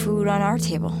put food on our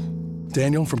table.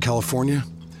 Daniel from California.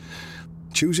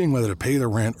 Choosing whether to pay the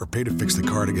rent or pay to fix the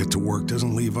car to get to work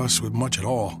doesn't leave us with much at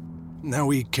all. Now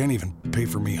we can't even pay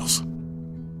for meals.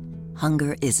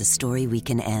 Hunger is a story we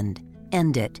can end.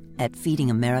 End it at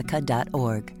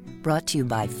feedingamerica.org. Brought to you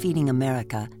by Feeding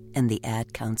America and the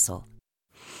Ad Council.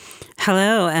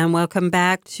 Hello, and welcome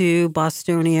back to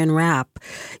Bostonian Rap.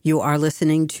 You are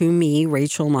listening to me,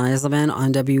 Rachel Meiselman,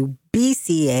 on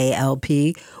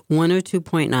WBCA-LP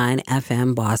 102.9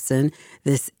 FM Boston.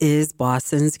 This is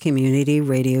Boston's community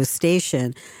radio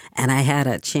station, and I had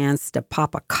a chance to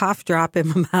pop a cough drop in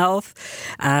my mouth,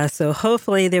 so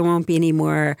hopefully there won't be any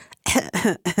more.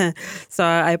 So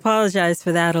I apologize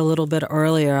for that a little bit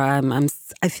earlier. I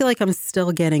feel like I'm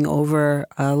still getting over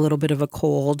a little bit of a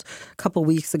cold. A couple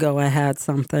weeks ago I had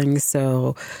something,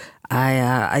 so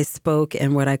I spoke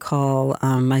in what I call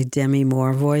my Demi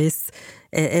Moore voice.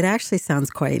 It actually sounds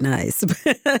quite nice,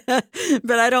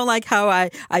 but I don't like how I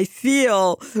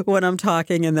feel when I'm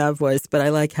talking in that voice, but I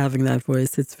like having that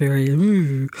voice. It's very,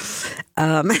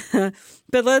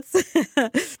 but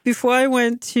before I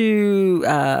went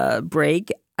to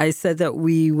break, I said that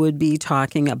we would be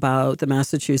talking about the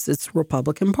Massachusetts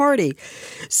Republican Party.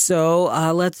 So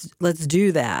let's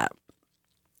do that.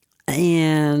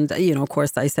 And, of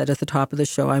course, I said at the top of the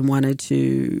show I wanted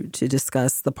to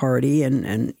discuss the party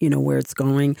and where it's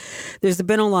going. There's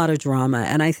been a lot of drama,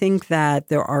 and I think that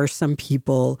there are some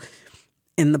people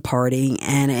in the party,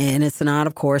 and it's not,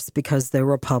 of course, because they're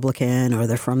Republican or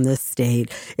they're from this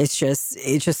state. It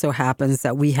just so happens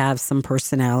that we have some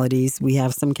personalities, we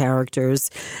have some characters,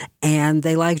 and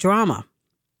they like drama.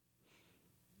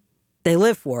 They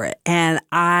live for it. And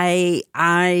I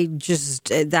just,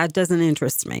 that doesn't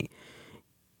interest me.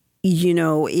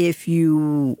 If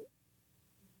you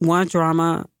want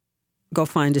drama, go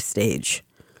find a stage.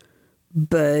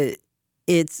 But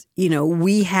it's,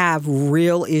 we have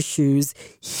real issues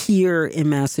here in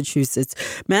Massachusetts.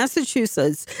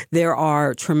 Massachusetts, there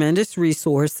are tremendous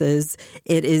resources.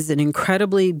 It is an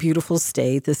incredibly beautiful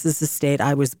state. This is the state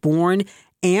I was born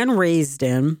and raised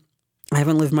in. I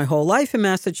haven't lived my whole life in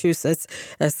Massachusetts.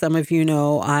 As some of you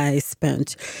know, I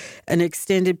spent an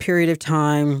extended period of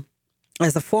time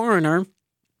as a foreigner.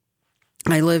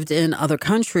 I lived in other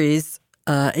countries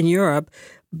in Europe,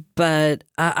 but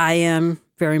I am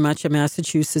very much a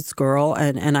Massachusetts girl,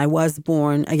 and I was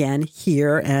born, again,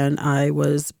 here, and I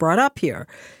was brought up here.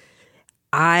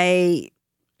 I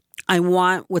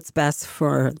want what's best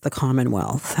for the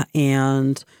Commonwealth,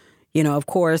 and of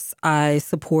course, I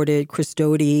supported Chris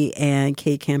Doty and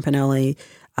Kate Campanelli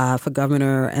for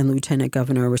governor and lieutenant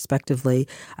governor, respectively.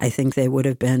 I think they would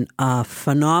have been a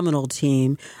phenomenal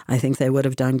team. I think they would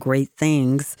have done great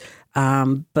things.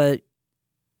 But,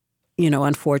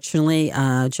 unfortunately,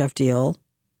 Jeff Deal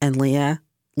and Leah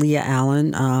Leah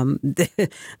Allen.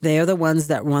 They are the ones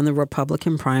that won the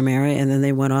Republican primary, and then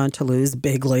they went on to lose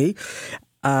bigly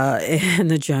in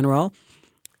the general.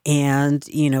 And,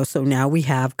 so now we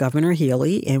have Governor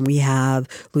Healy and we have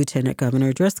Lieutenant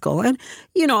Governor Driscoll. And,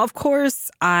 of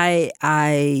course, I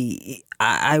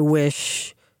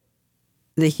wish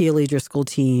the Healy-Driscoll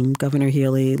team, Governor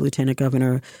Healy, Lieutenant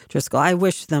Governor Driscoll, I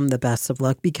wish them the best of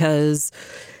luck because,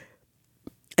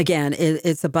 again,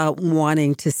 it's about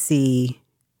wanting to see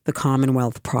the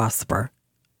Commonwealth prosper.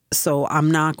 So I'm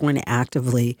not going to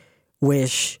actively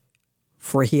wish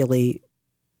for Healy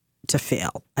to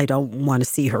fail. I don't want to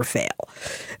see her fail.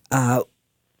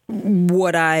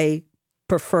 Would I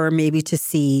prefer maybe to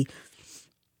see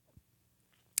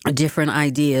different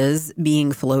ideas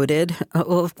being floated?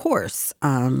 Well, of course.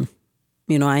 I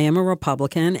am a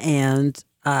Republican and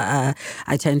I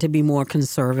tend to be more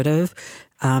conservative.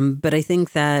 But I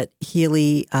think that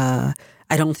Healy, I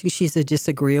don't think she's a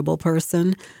disagreeable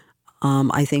person.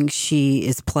 I think she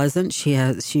is pleasant.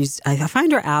 I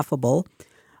find her affable.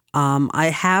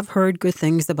 I have heard good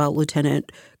things about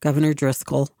Lieutenant Governor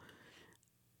Driscoll.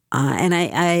 And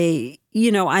I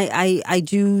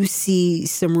do see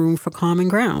some room for common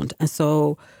ground. And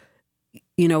so,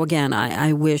 again,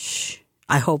 I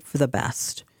hope for the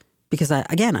best because I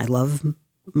love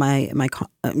my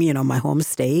home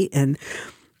state and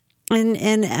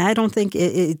I don't think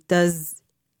it does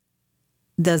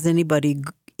anybody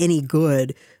any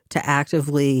good to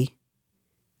actively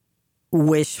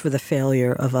wish for the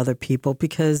failure of other people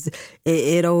because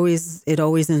it always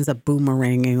ends up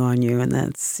boomeranging on you, and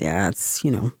it's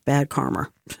bad karma.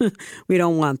 We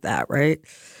don't want that, right?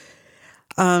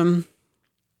 But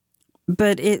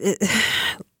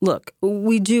look,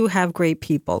 we do have great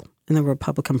people in the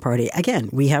Republican Party. Again,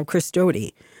 we have Chris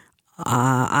Doty.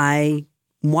 I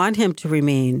want him to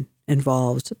remain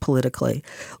involved politically.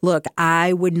 Look,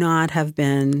 I would not have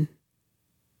been.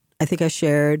 I think I have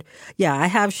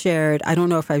shared. I don't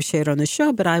know if I've shared on the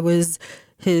show, but I was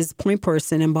his point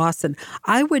person in Boston.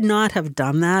 I would not have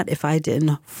done that if I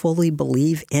didn't fully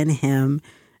believe in him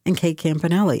and Kate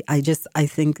Campanelli. I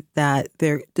think that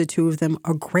the two of them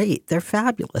are great. They're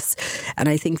fabulous. And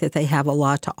I think that they have a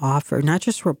lot to offer, not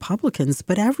just Republicans,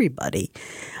 but everybody.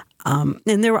 And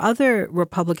there are other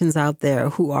Republicans out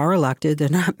there who are elected. There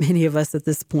are not many of us at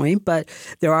this point, but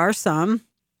there are some.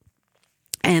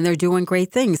 And they're doing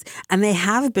great things, and they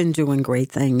have been doing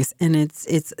great things, and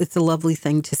it's a lovely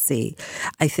thing to see.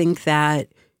 I think that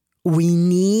we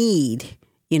need,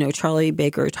 Charlie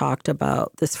Baker talked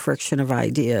about this friction of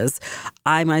ideas.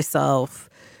 I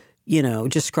myself,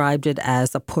 described it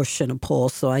as a push and a pull.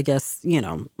 So I guess,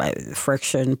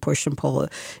 friction, push and pull,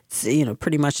 it's,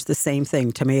 pretty much the same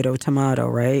thing. Tomato, tomato,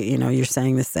 right? You're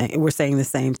saying the same. We're saying the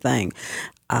same thing.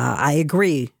 I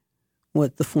agree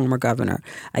with the former governor.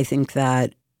 I think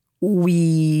that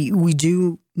we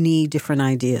do need different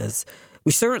ideas.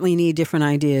 We certainly need different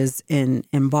ideas in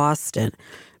Boston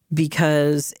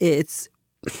because if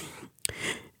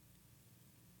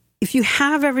you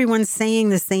have everyone saying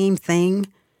the same thing,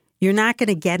 you're not going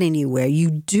to get anywhere.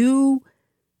 You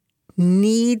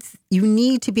need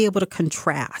to be able to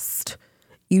contrast.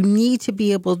 You need to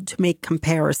be able to make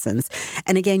comparisons.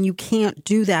 And again, you can't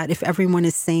do that if everyone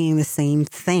is saying the same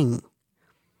thing.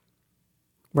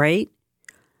 Right?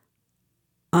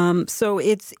 So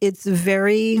it's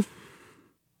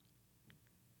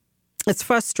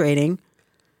frustrating,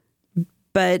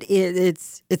 but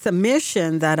it's a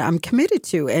mission that I'm committed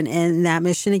to. And that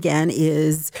mission, again,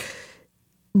 is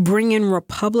bringing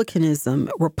republicanism,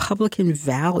 Republican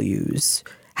values,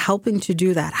 helping to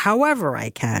do that however I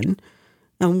can,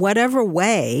 in whatever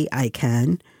way I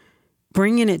can,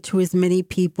 bringing it to as many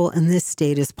people in this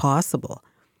state as possible.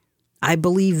 I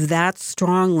believe that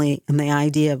strongly in the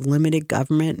idea of limited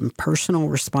government and personal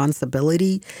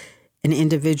responsibility and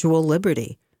individual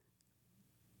liberty.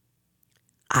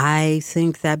 I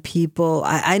think that people,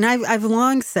 I've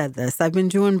long said this. I've been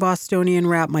doing Bostonian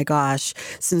Rap, my gosh,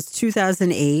 since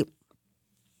 2008.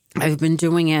 I've been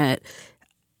doing it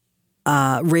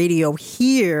radio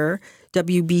here,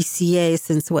 WBCA,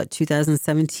 since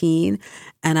 2017.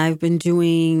 And I've been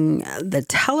doing the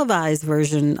televised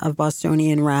version of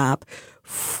Bostonian Rap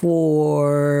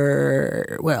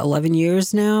for, 11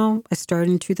 years now. I started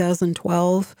in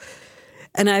 2012.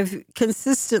 And I've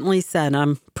consistently said,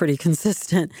 I'm pretty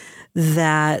consistent,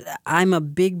 that I'm a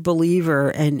big believer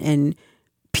and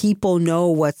people know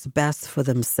what's best for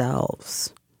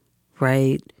themselves,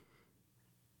 right?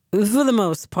 For the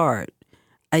most part,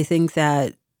 I think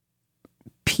that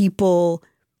people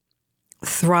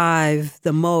thrive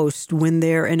the most when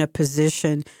they're in a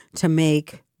position to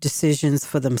make decisions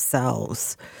for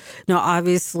themselves. Now,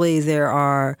 obviously, there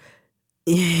are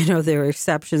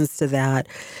exceptions to that,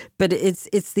 but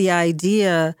it's the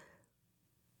idea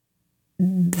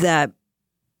that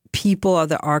people are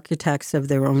the architects of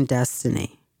their own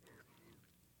destiny,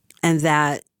 and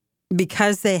that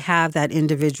because they have that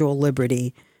individual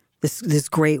liberty, this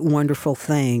great, wonderful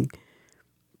thing,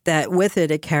 that with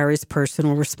it carries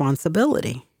personal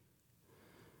responsibility.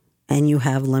 And you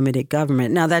have limited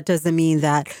government. Now, that doesn't mean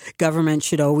that government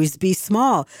should always be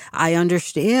small. I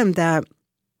understand that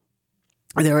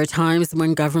there are times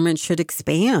when government should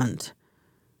expand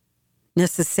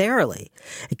necessarily.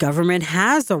 Government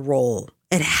has a role.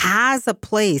 It has a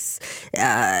place.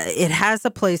 It has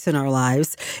a place in our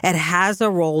lives. It has a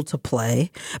role to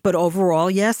play. But overall,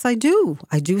 yes, I do.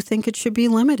 I do think it should be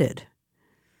limited.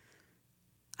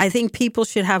 I think people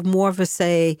should have more of a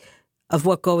say of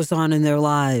what goes on in their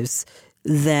lives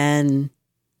than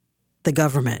the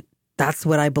government. That's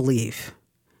what I believe.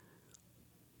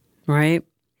 Right?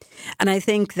 And I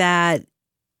think that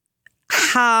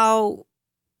how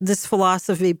this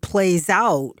philosophy plays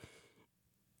out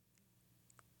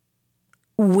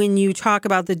when you talk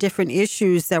about the different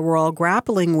issues that we're all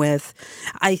grappling with,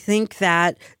 I think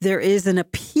that there is an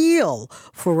appeal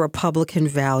for Republican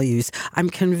values. I'm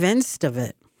convinced of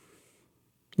it.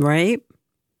 Right?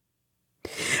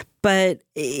 But,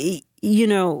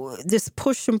 this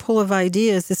push and pull of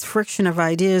ideas, this friction of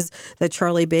ideas that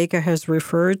Charlie Baker has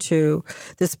referred to,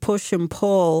 this push and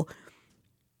pull,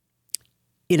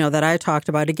 that I talked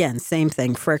about, again, same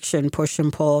thing, friction, push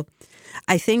and pull.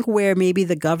 I think where maybe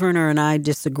the governor and I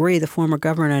disagree, the former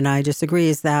governor and I disagree,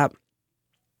 is that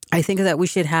I think that we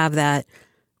should have that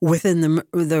within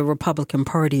the Republican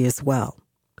Party as well.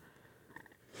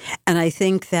 And I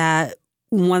think that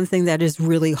one thing that has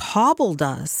really hobbled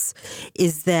us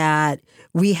is that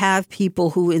we have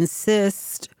people who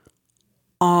insist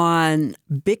on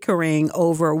bickering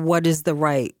over what is the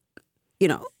right,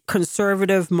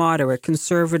 conservative,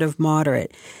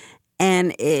 moderate.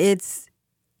 And it's,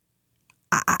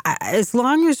 as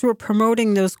long as we're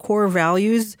promoting those core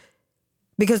values,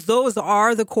 because those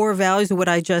are the core values of what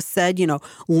I just said,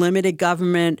 limited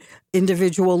government,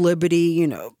 individual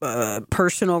liberty,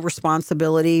 personal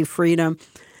responsibility, freedom.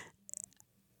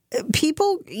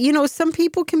 People, some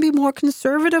people can be more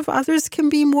conservative, others can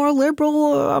be more liberal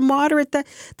or moderate.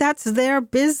 That's their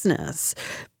business.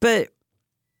 But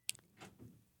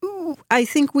I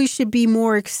think we should be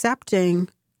more accepting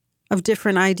of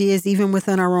different ideas, even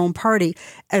within our own party,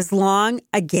 as long,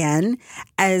 again,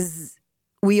 as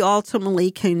we ultimately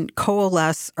can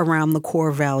coalesce around the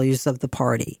core values of the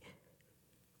party,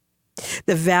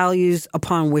 the values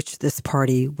upon which this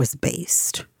party was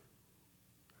based.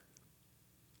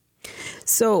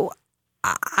 So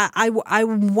I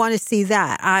want to see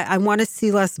that. I want to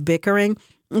see less bickering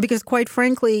because, quite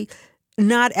frankly,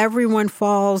 not everyone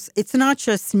falls. It's not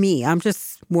just me. I'm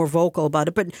just more vocal about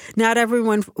it. But not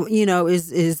everyone,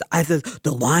 is either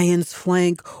the Lions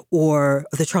flank or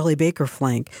the Charlie Baker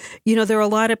flank. There are a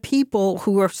lot of people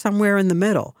who are somewhere in the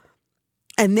middle.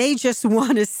 And they just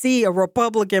want to see a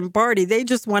Republican Party. They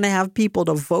just want to have people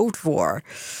to vote for.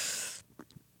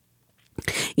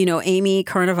 Amy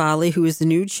Carnevale, who is the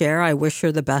new chair, I wish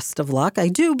her the best of luck. I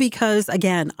do because,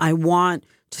 again, I want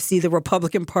to see the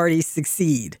Republican Party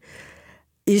succeed.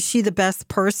 Is she the best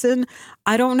person?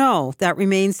 I don't know. That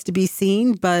remains to be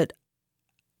seen, but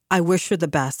I wish her the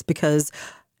best because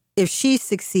if she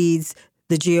succeeds,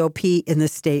 the GOP in the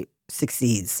state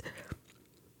succeeds.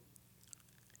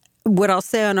 What I'll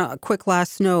say on a quick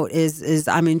last note is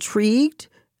I'm intrigued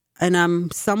and I'm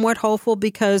somewhat hopeful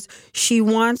because she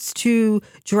wants to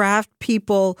draft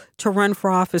people to run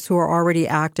for office who are already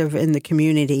active in the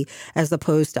community as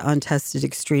opposed to untested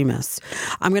extremists.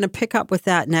 I'm going to pick up with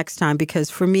that next time because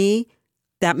for me,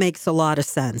 that makes a lot of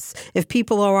sense. If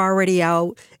people are already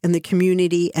out in the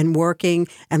community and working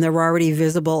and they're already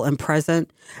visible and present,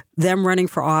 them running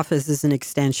for office is an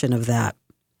extension of that.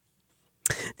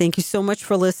 Thank you so much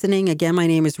for listening. Again, my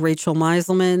name is Rachel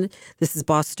Meiselman. This is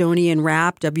Bostonian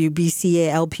Rap, WBCA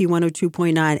LP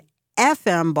 102.9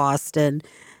 FM Boston.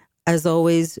 As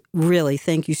always, really,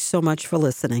 thank you so much for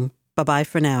listening. Bye-bye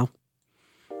for now.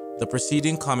 The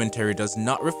preceding commentary does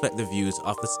not reflect the views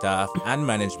of the staff and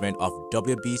management of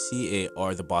WBCA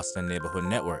or the Boston Neighborhood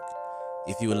Network.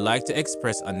 If you would like to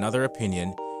express another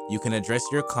opinion, you can address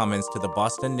your comments to the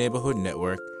Boston Neighborhood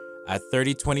Network at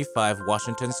 3025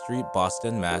 Washington Street,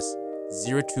 Boston, Mass.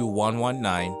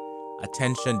 02119.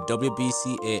 Attention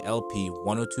WBCA LP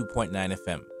 102.9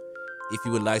 FM. If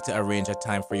you would like to arrange a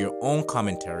time for your own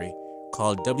commentary,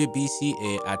 call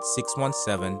WBCA at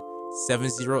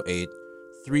 617-708-3655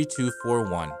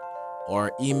 888-778-3241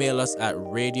 or email us at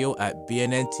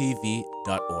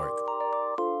radio@bnntv.org.